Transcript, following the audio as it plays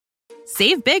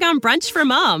Save big on brunch for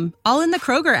mom, all in the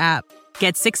Kroger app.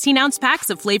 Get 16-ounce packs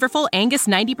of flavorful Angus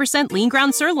 90% lean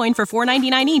ground sirloin for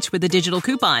 $4.99 each with a digital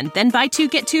coupon. Then buy 2,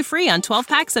 get 2 free on 12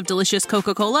 packs of delicious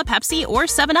Coca-Cola, Pepsi, or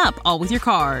 7-Up, all with your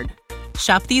card.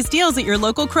 Shop these deals at your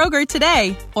local Kroger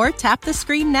today, or tap the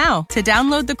screen now to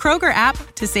download the Kroger app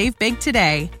to save big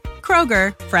today.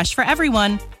 Kroger, fresh for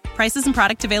everyone. Prices and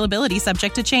product availability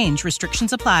subject to change.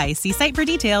 Restrictions apply. See site for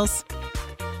details.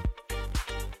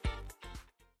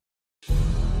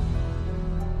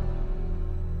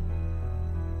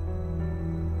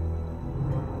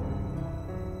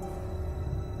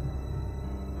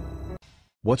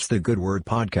 What's the Good Word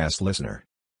podcast listener?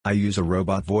 I use a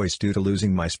robot voice due to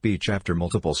losing my speech after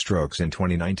multiple strokes in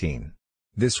 2019.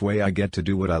 This way I get to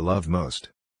do what I love most.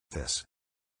 This.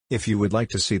 If you would like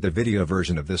to see the video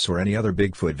version of this or any other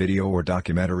Bigfoot video or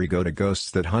documentary, go to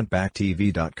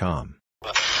ghoststhathuntbacktv.com.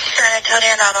 San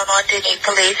Antonio 911, do you need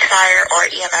police, fire, or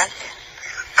EMS?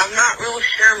 I'm not real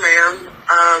sure, ma'am.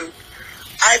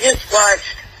 I just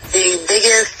watched the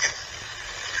biggest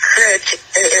it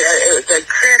was a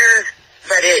critter,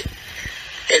 but it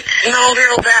smelled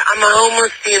real bad. I'm a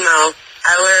homeless female.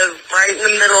 I live right in the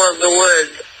middle of the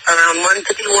woods, around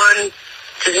 151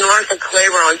 to the north of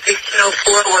Calabria on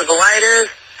 1604 where the light is.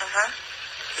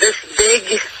 This big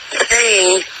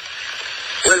thing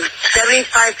was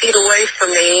 75 feet away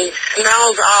from me,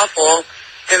 smells awful,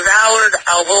 devoured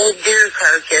a whole deer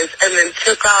carcass, and then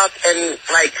took off and,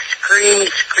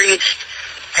 screamed, screeched,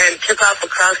 and took off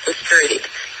across the street.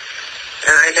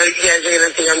 And I know you guys are going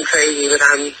to think I'm crazy, but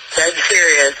I'm dead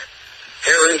serious.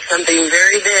 There was something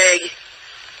very big,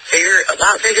 a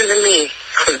lot bigger than me,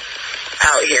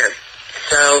 out here.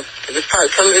 So, it's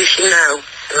probably somebody should know.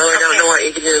 I really don't know what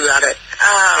you can do about it.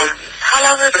 How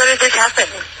long ago did this happen?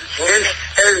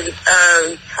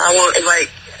 I won't,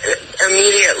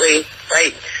 immediately.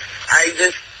 I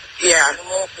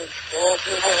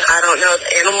don't know, it's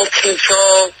animal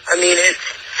control. I mean,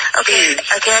 it's... Okay,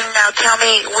 again, now tell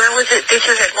me, where was it? This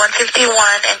was at 151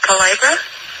 in Calabria?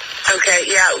 Okay,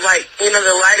 yeah, the light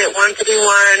at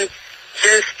 151,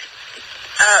 just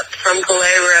up from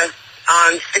Calabria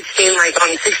on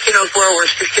 1604 where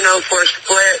 1604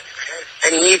 split,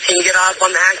 and you can get off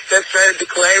on the access road to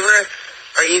Calabria,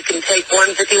 or you can take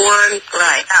 151.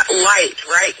 Right. That light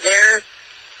right there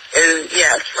is,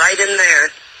 yes, right in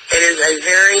there. It is a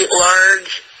very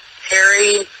large,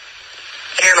 hairy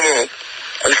animal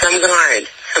of some kind.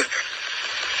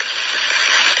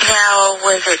 Now,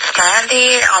 was it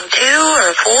standing on 2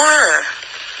 or 4?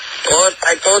 Well, if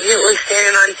I told you it was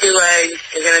standing on 2 legs,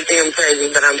 you're going to think I'm crazy,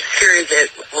 but I'm serious.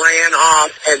 It ran off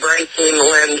at breaking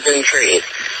limbs and trees.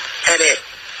 And it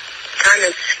kind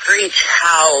of screeched,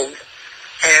 howled,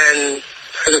 and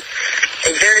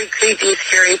a very creepy,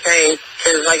 scary thing.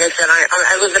 Because, like I said,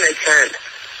 I live in a tent.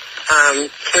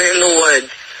 We're in the woods.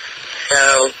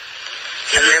 So...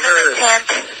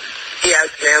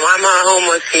 Yes, ma'am. I'm a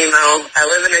homeless female. I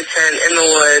live in a tent in the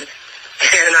woods,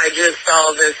 and I just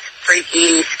saw this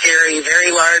freaky, scary,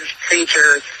 very large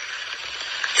creature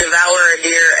devour a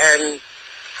deer and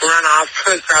run off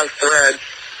across the road.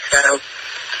 So,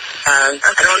 I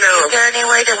don't know. Is there any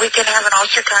way that we can have an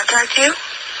officer contact you?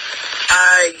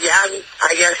 Yeah,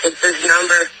 I guess it's this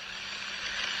number.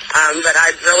 But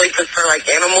I'd really prefer,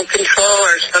 animal control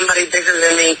or somebody bigger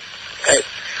than me. But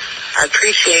I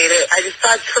appreciate it. I just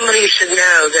thought somebody should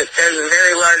know that there's a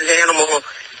very large animal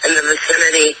in the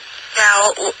vicinity.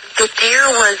 Now, the deer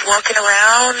was walking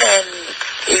around and...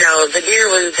 No, the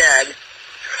deer was dead.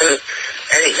 And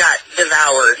it got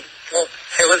devoured.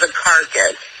 It was a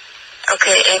carcass.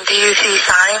 Okay, and do you see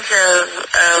signs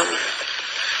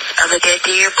of a dead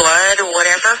deer, blood, or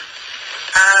whatever?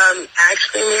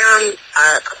 Actually, ma'am,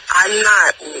 I'm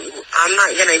not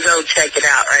gonna go check it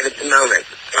out right at the moment.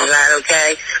 Is that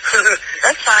okay?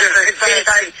 That's fine.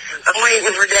 I'm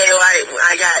waiting for daylight.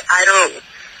 I don't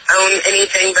own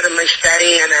anything but a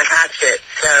machete and a hatchet,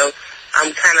 so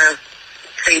I'm kind of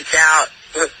creeped out.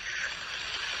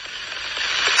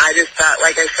 I just thought,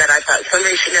 like I said, I thought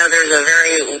somebody should know there's a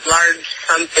very large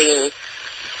something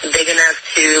big enough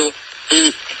to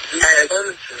eat as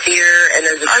deer and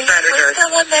as a predator. Are you with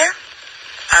someone there?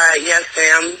 Yes,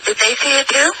 ma'am. Did they see it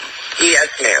too? Yes,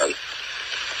 ma'am.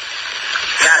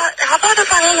 How about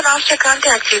if I have an officer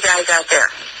contact you guys out there?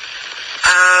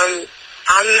 I'm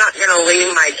not going to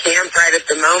leave my camp right at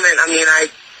the moment. I mean,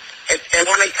 if they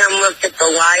want to come look at the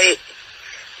light,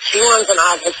 she wants an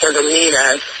officer to meet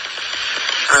us.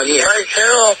 Yeah.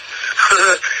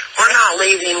 We're not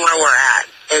leaving where we're at,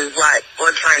 is what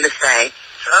we're trying to say.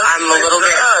 I'm a little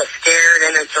bit scared,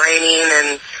 and it's raining,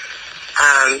 and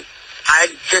I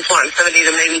just want somebody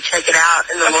to maybe check it out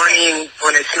in the morning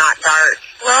when it's not dark.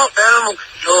 Well, animal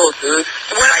control, dude.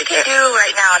 What I can do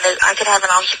right now is I could have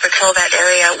an officer patrol that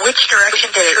area. Which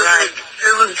direction did it run? It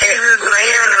ran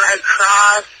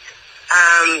across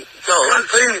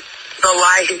the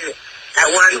light at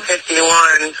 151,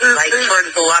 like towards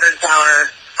the water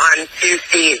tower on 2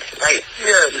 feet, like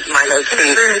my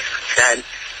husband said.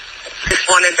 Just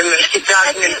wanted to make a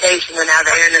documentation and have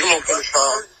animal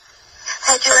control.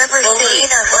 Had you ever seen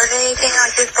or heard anything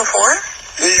like this before?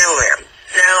 No, ma'am.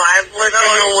 No, I've lived in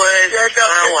the woods for a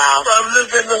while. I've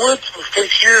lived in the woods for 6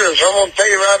 years. I'm going to tell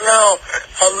you right now,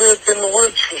 I've lived in the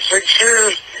woods for 6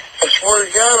 years. I swear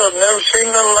to God, I've never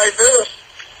seen nothing like this.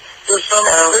 This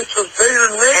was bigger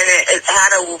than me. And it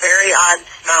had a very odd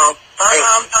smell.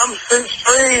 I'm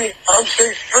 6'3". I'm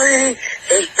 6'3".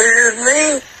 It's bigger than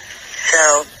me.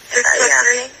 So,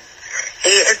 6'3"?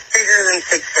 It's bigger than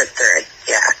 6'3".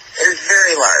 Yeah, it's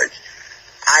very large.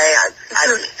 I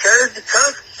carried the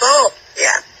carcass off.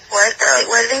 Yeah. What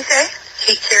did he say?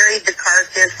 He carried the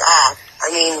carcass off. I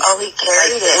mean, he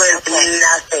carried it with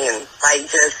nothing.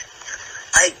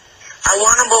 I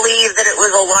want to believe that it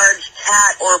was a large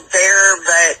cat or bear,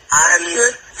 but I'm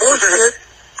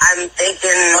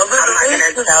thinking I'm not going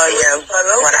to tell you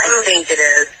what I think it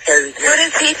is. What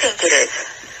does he think it is?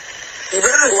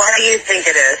 What do you think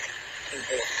it is?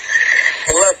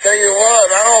 Well, I'll tell you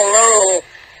what, I don't know.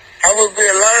 I would be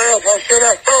a liar if I said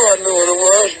I thought I knew what it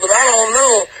was, but I don't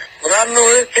know. But I know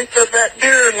it picked up that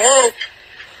deer and walked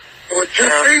with 2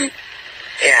 feet.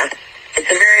 Yeah.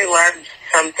 It's a very large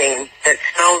something that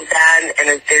smells bad and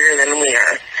is bigger than we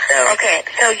are. So. Okay,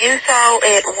 so you saw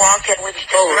it walk in which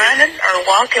direction, or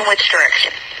walk in which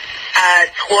direction?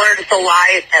 Towards the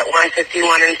light at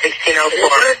 151 and 1604. It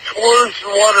went towards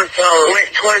the water tower. Went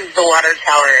towards the water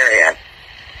tower area.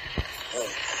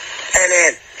 And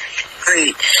it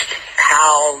screeched,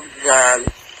 howled,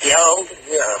 yelled.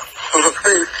 Yeah.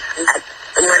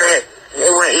 And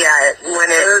when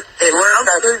it worked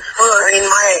up. I mean,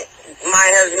 my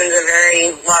husband's a very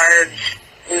large,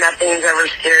 nothing's ever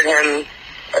scared him,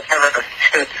 ever.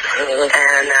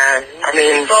 And, I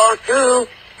mean, saw it too.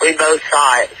 We both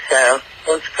saw it, so.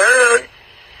 It's good.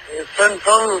 It's been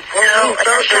fun. No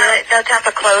type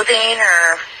of clothing,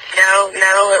 or? No,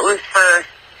 it was for.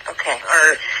 Okay.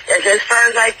 Or, as far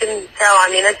as I can tell, I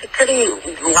mean, it's a pretty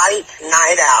light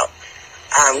night out,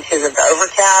 because of the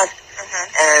overcast.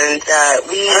 And,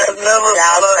 we doused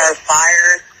our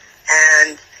fire,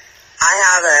 and I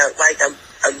have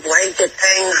a blanket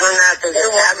thing hung up as a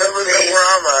tapestry,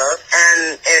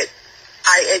 and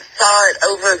it saw it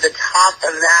over the top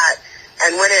of that,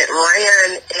 and when it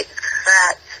ran, it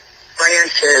cracked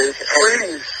branches.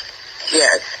 Trees.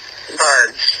 Yes,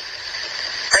 large.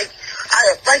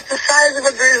 Like the size of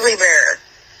a grizzly bear.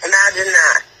 Imagine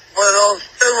that. One of those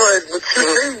steroids with 2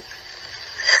 feet.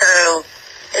 So,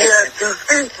 he had 2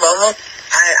 feet, Mama.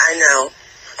 I know.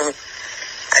 I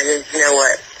just know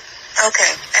what.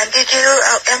 Okay. And did you,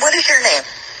 and what is your name?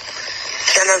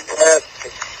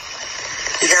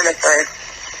 Jennifer.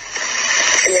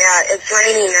 Yeah, it's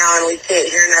raining now and we can't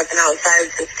hear nothing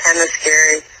outside, so it's kind of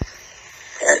scary.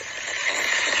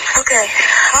 Okay.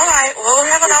 All right. We'll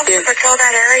have an officer patrol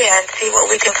that area and see what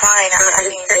we can find.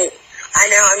 I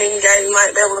know. I mean, you guys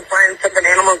might be able to find something.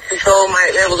 Animal control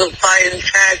might be able to find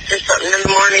tracks or something in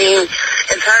the morning.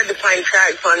 It's hard to find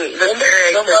tracks on this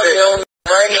area.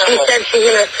 She said she's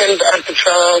going to send a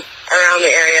patrol around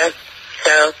the area.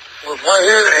 So,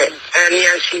 and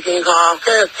yeah, she can call.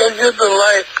 Okay, take it the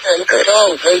light and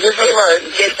go. Take it the light.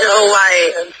 Get to the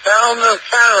light. And sound the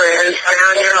siren. And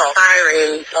sound your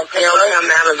sirens. They'll come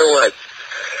out of the woods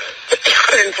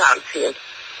and talk to you.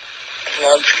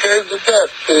 I'm scared to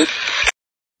death, dude.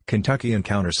 Kentucky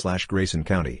Encounter/Grayson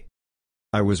County.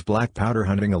 I was black powder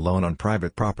hunting alone on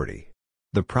private property.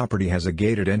 The property has a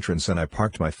gated entrance and I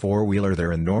parked my four-wheeler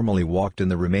there and normally walked in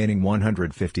the remaining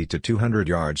 150 to 200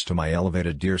 yards to my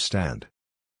elevated deer stand.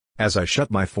 As I shut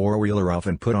my four-wheeler off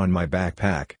and put on my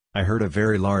backpack, I heard a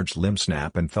very large limb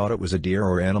snap and thought it was a deer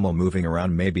or animal moving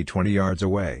around maybe 20 yards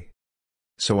away.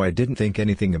 So I didn't think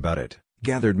anything about it,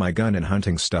 gathered my gun and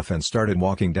hunting stuff and started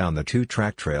walking down the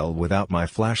 2-track trail without my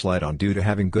flashlight on due to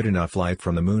having good enough light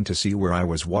from the moon to see where I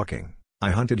was walking.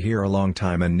 I hunted here a long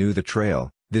time and knew the trail.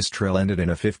 This trail ended in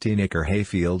a 15-acre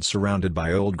hayfield surrounded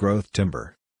by old-growth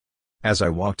timber. As I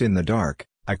walked in the dark,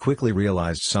 I quickly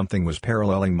realized something was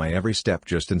paralleling my every step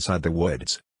just inside the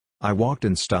woods. I walked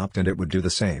and stopped and it would do the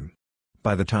same.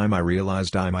 By the time I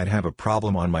realized I might have a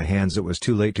problem on my hands, it was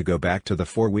too late to go back to the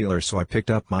four-wheeler, so I picked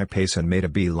up my pace and made a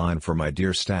beeline for my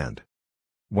deer stand.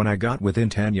 When I got within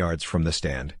 10 yards from the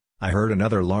stand, I heard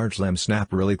another large limb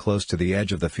snap really close to the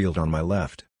edge of the field on my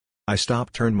left. I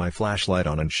stopped, turned my flashlight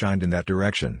on and shined in that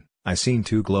direction. I seen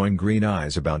two glowing green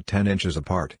eyes about 10 inches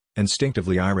apart.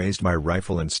 Instinctively I raised my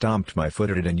rifle and stomped my foot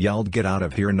at it and yelled, "Get out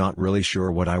of here," not really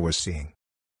sure what I was seeing.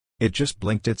 It just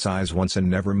blinked its eyes once and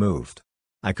never moved.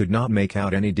 I could not make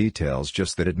out any details,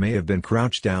 just that it may have been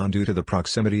crouched down due to the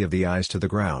proximity of the eyes to the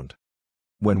ground.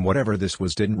 When whatever this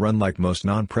was didn't run like most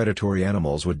non-predatory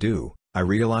animals would do, I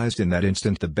realized in that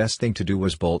instant the best thing to do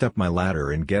was bolt up my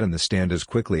ladder and get in the stand as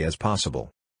quickly as possible.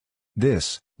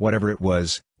 This, whatever it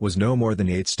was no more than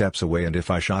 8 steps away, and if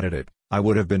I shot at it, I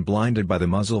would have been blinded by the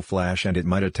muzzle flash and it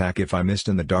might attack if I missed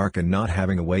in the dark, and not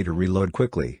having a way to reload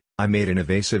quickly, I made an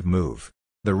evasive move.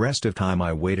 The rest of time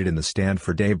I waited in the stand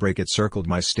for daybreak. It circled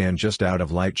my stand just out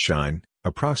of light shine.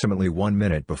 Approximately 1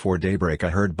 minute before daybreak I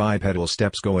heard bipedal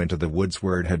steps go into the woods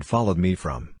where it had followed me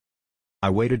from. I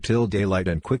waited till daylight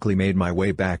and quickly made my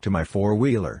way back to my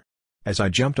four-wheeler. As I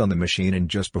jumped on the machine and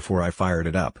just before I fired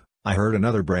it up, I heard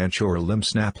another branch or limb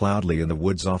snap loudly in the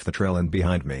woods off the trail and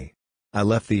behind me. I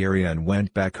left the area and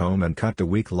went back home and cut the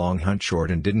week-long hunt short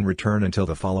and didn't return until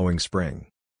the following spring.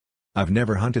 I've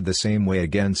never hunted the same way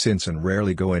again since, and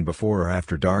rarely go in before or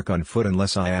after dark on foot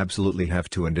unless I absolutely have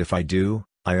to, and if I do,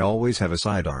 I always have a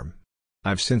sidearm.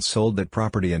 I've since sold that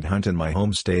property and hunt in my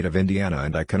home state of Indiana,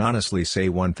 and I can honestly say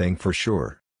one thing for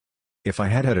sure. If I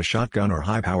had had a shotgun or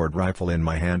high-powered rifle in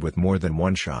my hand with more than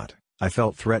one shot, I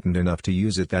felt threatened enough to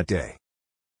use it that day.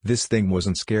 This thing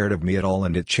wasn't scared of me at all,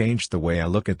 and it changed the way I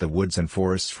look at the woods and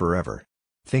forests forever.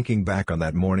 Thinking back on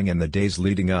that morning and the days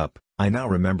leading up, I now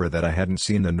remember that I hadn't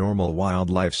seen the normal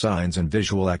wildlife signs and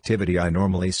visual activity I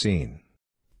normally seen.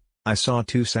 I saw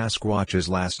 2 Sasquatches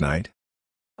last night.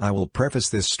 I will preface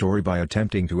this story by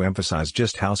attempting to emphasize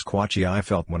just how squatchy I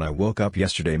felt when I woke up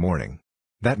yesterday morning.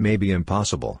 That may be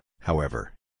impossible,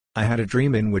 however. I had a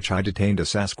dream in which I detained a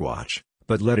Sasquatch,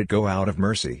 but let it go out of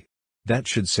mercy. That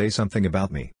should say something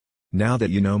about me. Now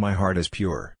that you know my heart is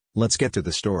pure, let's get to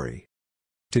the story.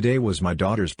 Today was my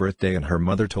daughter's birthday and her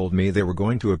mother told me they were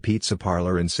going to a pizza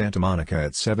parlor in Santa Monica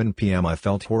at 7 p.m. I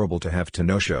felt horrible to have to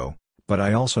no-show, but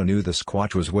I also knew the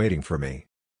Squatch was waiting for me.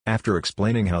 After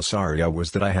explaining how sorry I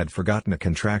was that I had forgotten a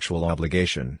contractual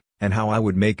obligation, and how I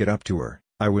would make it up to her,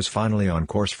 I was finally on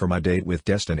course for my date with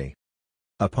Destiny.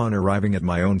 Upon arriving at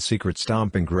my own secret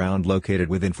stomping ground located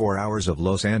within 4 hours of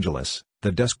Los Angeles,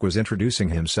 the Dusk was introducing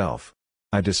himself.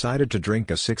 I decided to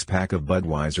drink a 6-pack of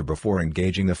Budweiser before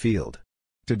engaging the field.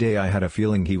 Today I had a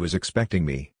feeling he was expecting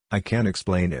me. I can't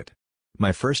explain it.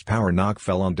 My first power knock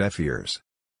fell on deaf ears.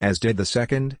 As did the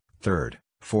second, third,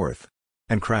 fourth.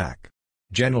 And crack.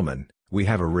 Gentlemen, we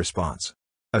have a response.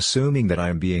 Assuming that I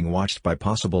am being watched by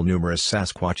possible numerous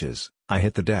Sasquatches, I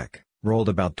hit the deck, rolled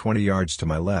about 20 yards to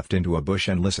my left into a bush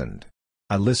and listened.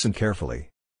 I listened carefully.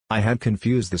 I had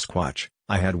confused the Squatch.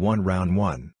 I had one round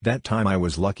one. That time I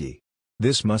was lucky.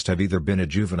 This must have either been a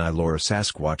juvenile or a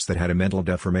Sasquatch that had a mental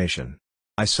deformation.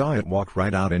 I saw it walk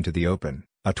right out into the open,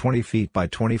 a 20 feet by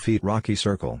 20 feet rocky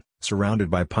circle, surrounded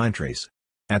by pine trees.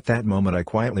 At that moment I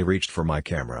quietly reached for my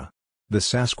camera. The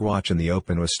Sasquatch in the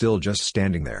open was still just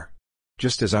standing there.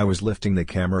 Just as I was lifting the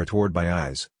camera toward my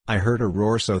eyes, I heard a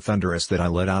roar so thunderous that I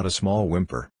let out a small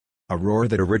whimper. A roar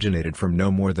that originated from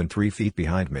no more than 3 feet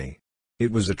behind me.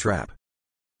 It was a trap.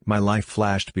 My life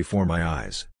flashed before my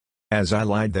eyes. As I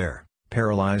lied there,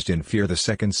 paralyzed in fear, the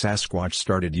second Sasquatch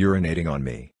started urinating on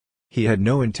me. He had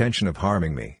no intention of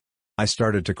harming me. I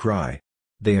started to cry.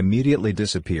 They immediately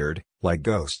disappeared, like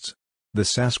ghosts. The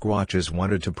Sasquatches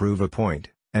wanted to prove a point,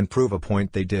 and prove a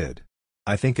point they did.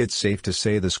 I think it's safe to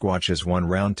say the Squatches won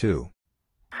round 2.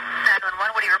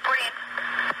 911, what are you reporting?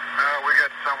 We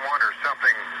got someone or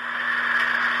something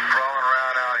crawling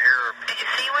around out here. Did you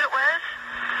see what it was?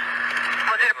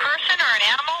 Was it a person or an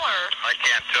animal or? I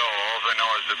can't tell. All I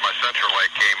know is that my central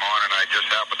light came on and I just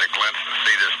happened to glimpse and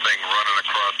see this thing running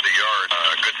across the yard.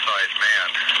 A good-sized man,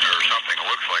 or something that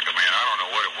looks like a man. I don't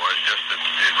know what it was, just that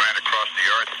it ran across the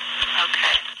yard.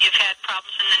 Okay. You've had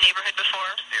problems in the neighborhood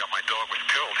before? Yeah, my dog was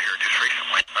killed here just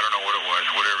recently. I don't know what it was.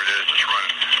 Whatever it is, it's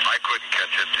running. I couldn't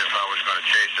catch it if I was going to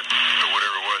chase it. But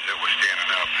whatever it was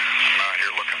standing up. I'm out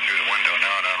here looking through the window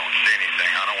now and I don't see anything.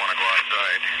 I don't want to go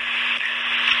outside.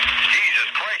 Jesus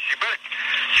Christ, you better...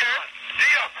 Sure.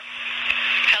 Dia!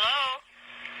 Hello?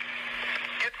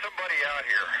 Get somebody out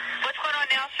here. What's going on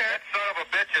now, sir? That son of a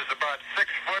bitch is about 6'9",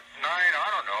 I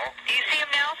don't know. Do you see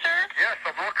him now, sir? Yes,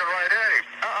 I'm looking right at him.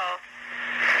 Uh-oh.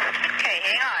 Okay,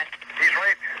 hang on. He's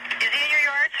right... Is he in your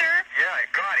yard, sir? Yeah,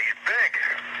 God, he's big.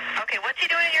 Okay, what's he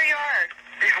doing in your yard?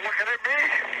 He's looking at me.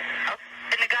 Oh,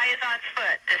 and the guy is on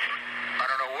foot. I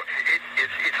don't know.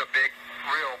 It's a big,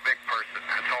 real big person.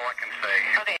 That's all I can say.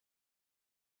 Okay.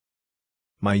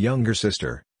 My younger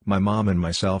sister, my mom and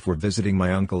myself were visiting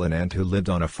my uncle and aunt who lived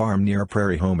on a farm near a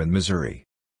prairie home in Missouri.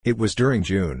 It was during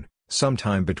June,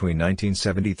 sometime between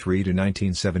 1973 to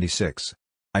 1976.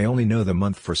 I only know the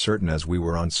month for certain as we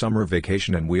were on summer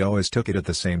vacation and we always took it at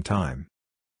the same time.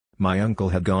 My uncle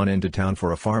had gone into town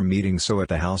for a farm meeting, so at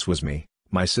the house was me,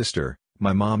 my sister,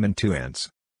 my mom and 2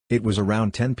 aunts. It was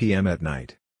around 10 p.m. at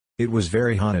night. It was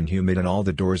very hot and humid and all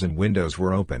the doors and windows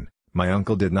were open. My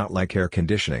uncle did not like air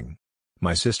conditioning.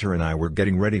 My sister and I were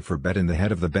getting ready for bed and the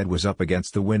head of the bed was up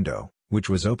against the window, which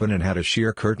was open and had a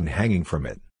sheer curtain hanging from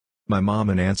it. My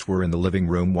mom and aunts were in the living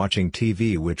room watching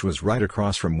TV, which was right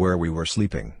across from where we were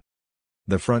sleeping.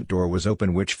 The front door was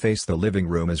open, which faced the living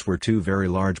room, as were 2 very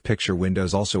large picture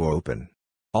windows also open.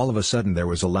 All of a sudden there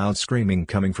was a loud screaming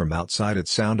coming from outside. It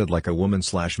sounded like a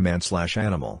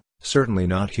woman/man/animal, certainly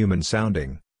not human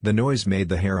sounding. The noise made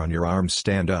the hair on your arms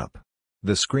stand up.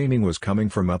 The screaming was coming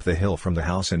from up the hill from the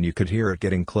house and you could hear it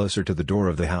getting closer to the door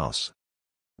of the house.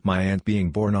 My aunt, being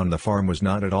born on the farm, was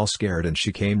not at all scared and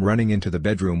she came running into the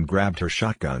bedroom, grabbed her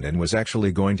shotgun and was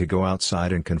actually going to go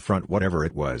outside and confront whatever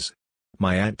it was.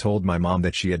 My aunt told my mom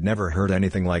that she had never heard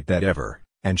anything like that ever,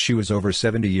 and she was over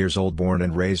 70 years old, born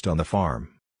and raised on the farm.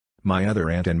 My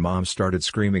other aunt and mom started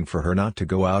screaming for her not to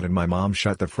go out and my mom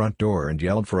shut the front door and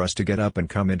yelled for us to get up and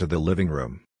come into the living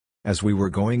room. As we were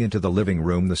going into the living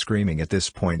room, the screaming at this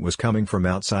point was coming from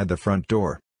outside the front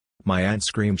door. My aunt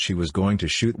screamed she was going to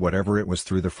shoot whatever it was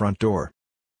through the front door.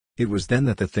 It was then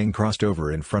that the thing crossed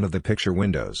over in front of the picture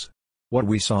windows. What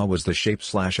we saw was the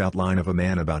shape/outline of a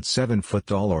man about 7 foot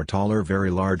tall or taller, very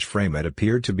large frame. It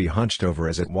appeared to be hunched over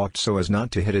as it walked so as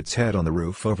not to hit its head on the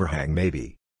roof overhang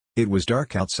maybe. It was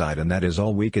dark outside and that is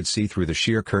all we could see through the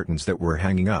sheer curtains that were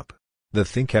hanging up. The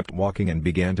thing kept walking and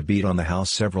began to beat on the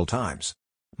house several times.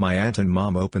 My aunt and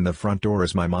mom opened the front door.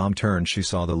 As my mom turned, she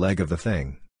saw the leg of the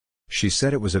thing. She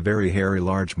said it was a very hairy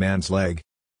large man's leg.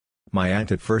 My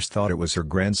aunt at first thought it was her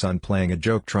grandson playing a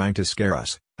joke trying to scare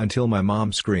us, until my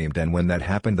mom screamed, and when that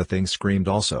happened the thing screamed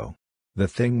also. The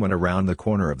thing went around the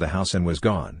corner of the house and was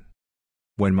gone.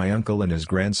 When my uncle and his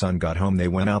grandson got home, they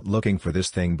went out looking for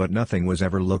this thing, but nothing was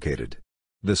ever located.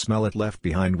 The smell it left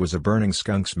behind was a burning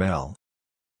skunk smell.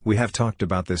 We have talked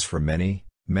about this for many,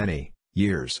 many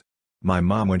years. My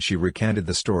mom, when she recanted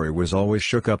the story, was always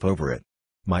shook up over it.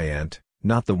 My aunt,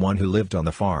 not the one who lived on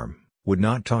the farm, would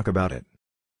not talk about it.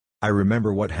 I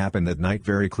remember what happened that night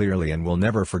very clearly and will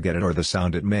never forget it or the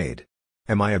sound it made.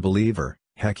 Am I a believer?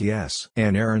 Heck yes.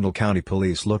 Anne Arundel County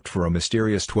Police looked for a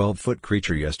mysterious 12-foot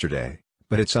creature yesterday,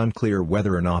 but it's unclear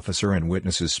whether an officer and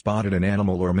witnesses spotted an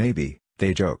animal or maybe,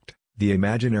 they joked, the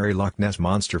imaginary Loch Ness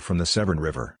monster from the Severn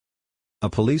River. A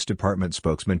police department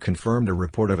spokesman confirmed a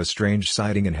report of a strange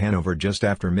sighting in Hanover just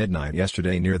after midnight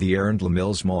yesterday near the Arundel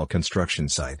Mills Mall construction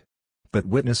site. But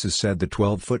witnesses said the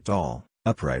 12-foot tall,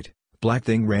 upright, black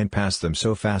thing ran past them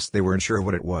so fast they weren't sure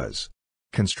what it was.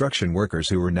 Construction workers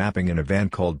who were napping in a van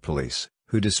called police,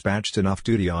 who dispatched an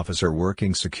off-duty officer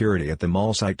working security at the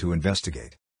mall site to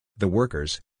investigate. The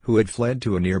workers, who had fled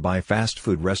to a nearby fast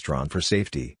food restaurant for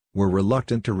safety, were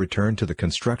reluctant to return to the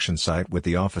construction site with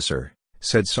the officer,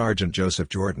 said Sergeant Joseph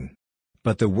Jordan.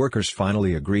 But the workers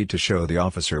finally agreed to show the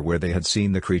officer where they had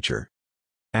seen the creature.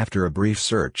 After a brief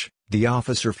search, the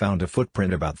officer found a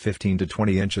footprint about 15 to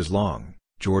 20 inches long,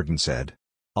 Jordan said.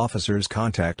 Officers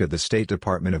contacted the State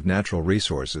Department of Natural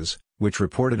Resources, which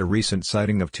reported a recent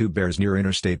sighting of 2 bears near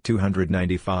Interstate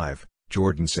 295,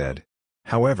 Jordan said.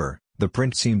 However, the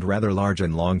print seemed rather large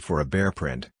and long for a bear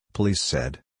print, police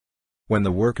said. When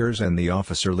the workers and the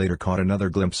officer later caught another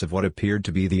glimpse of what appeared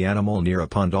to be the animal near a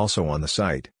pond also on the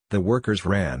site, the workers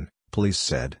ran, police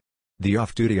said. The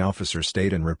off-duty officer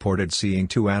stayed and reported seeing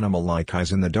 2 animal-like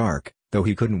eyes in the dark, though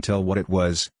he couldn't tell what it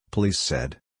was, police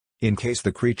said. In case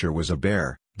the creature was a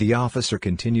bear, the officer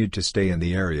continued to stay in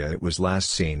the area it was last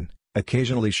seen,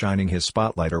 occasionally shining his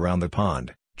spotlight around the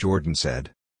pond, Jordan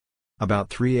said. About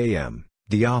 3 a.m.,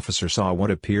 the officer saw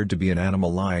what appeared to be an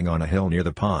animal lying on a hill near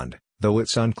the pond, though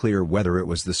it's unclear whether it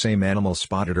was the same animal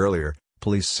spotted earlier,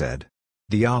 police said.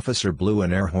 The officer blew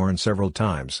an air horn several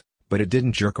times, but it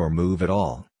didn't jerk or move at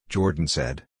all, Jordan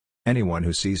said. Anyone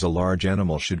who sees a large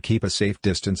animal should keep a safe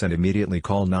distance and immediately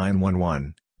call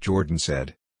 911, Jordan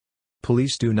said.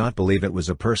 Police do not believe it was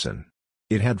a person.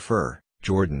 It had fur,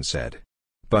 Jordan said.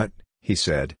 But, he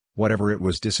said, whatever it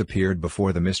was disappeared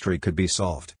before the mystery could be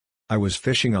solved. I was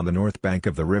fishing on the north bank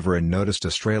of the river and noticed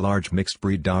a stray large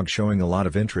mixed-breed dog showing a lot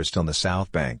of interest on the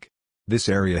south bank. This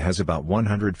area has about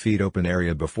 100 feet open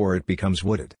area before it becomes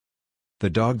wooded. The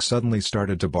dog suddenly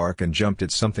started to bark and jumped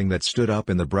at something that stood up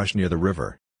in the brush near the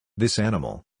river. This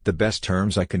animal, the best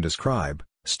terms I can describe,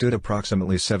 stood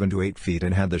approximately 7 to 8 feet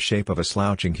and had the shape of a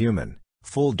slouching human,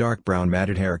 full dark brown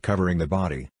matted hair covering the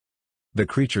body. The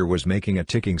creature was making a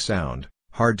ticking sound,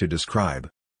 hard to describe.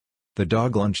 The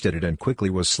dog lunged at it and quickly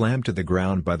was slammed to the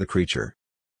ground by the creature.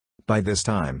 By this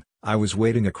time, I was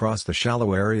wading across the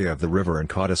shallow area of the river and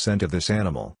caught a scent of this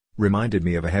animal. Reminded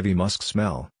me of a heavy musk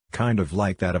smell, kind of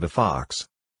like that of a fox.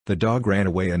 The dog ran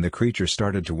away and the creature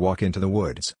started to walk into the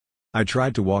woods. I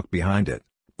tried to walk behind it,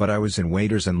 but I was in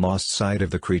waders and lost sight of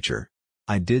the creature.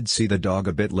 I did see the dog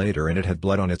a bit later and it had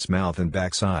blood on its mouth and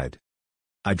backside.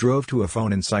 I drove to a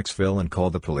phone in Sykesville and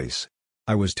called the police.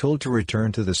 I was told to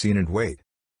return to the scene and wait.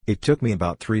 It took me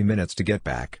about 3 minutes to get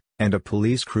back, and a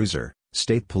police cruiser,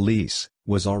 state police,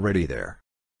 was already there.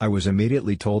 I was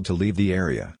immediately told to leave the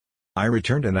area. I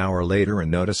returned an hour later and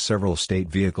noticed several state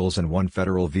vehicles and one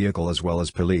federal vehicle as well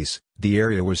as police. The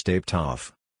area was taped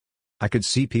off. I could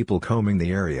see people combing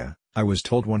the area. I was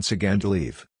told once again to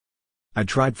leave. I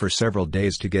tried for several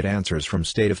days to get answers from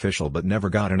state official but never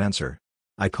got an answer.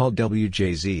 I called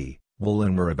WJZ,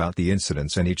 Woollenmer about the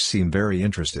incidents and each seemed very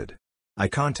interested. I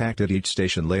contacted each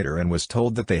station later and was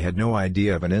told that they had no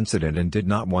idea of an incident and did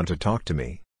not want to talk to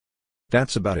me.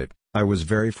 That's about it. I was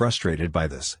very frustrated by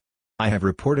this. I have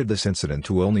reported this incident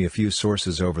to only a few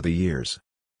sources over the years.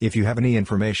 If you have any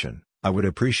information, I would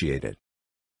appreciate it.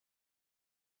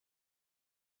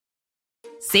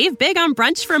 Save big on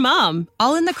brunch for mom,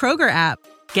 all in the Kroger app.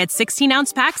 Get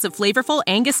 16-ounce packs of flavorful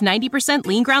Angus 90%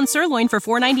 lean ground sirloin for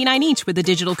 $4.99 each with a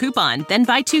digital coupon. Then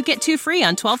buy 2, get 2 free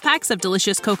on 12 packs of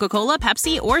delicious Coca-Cola,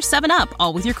 Pepsi, or 7UP,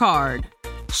 all with your card.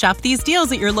 Shop these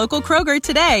deals at your local Kroger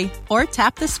today, or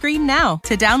tap the screen now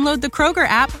to download the Kroger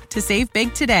app to save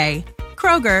big today.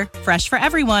 Kroger, fresh for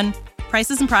everyone.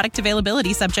 Prices and product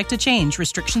availability subject to change.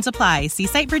 Restrictions apply. See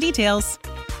site for details.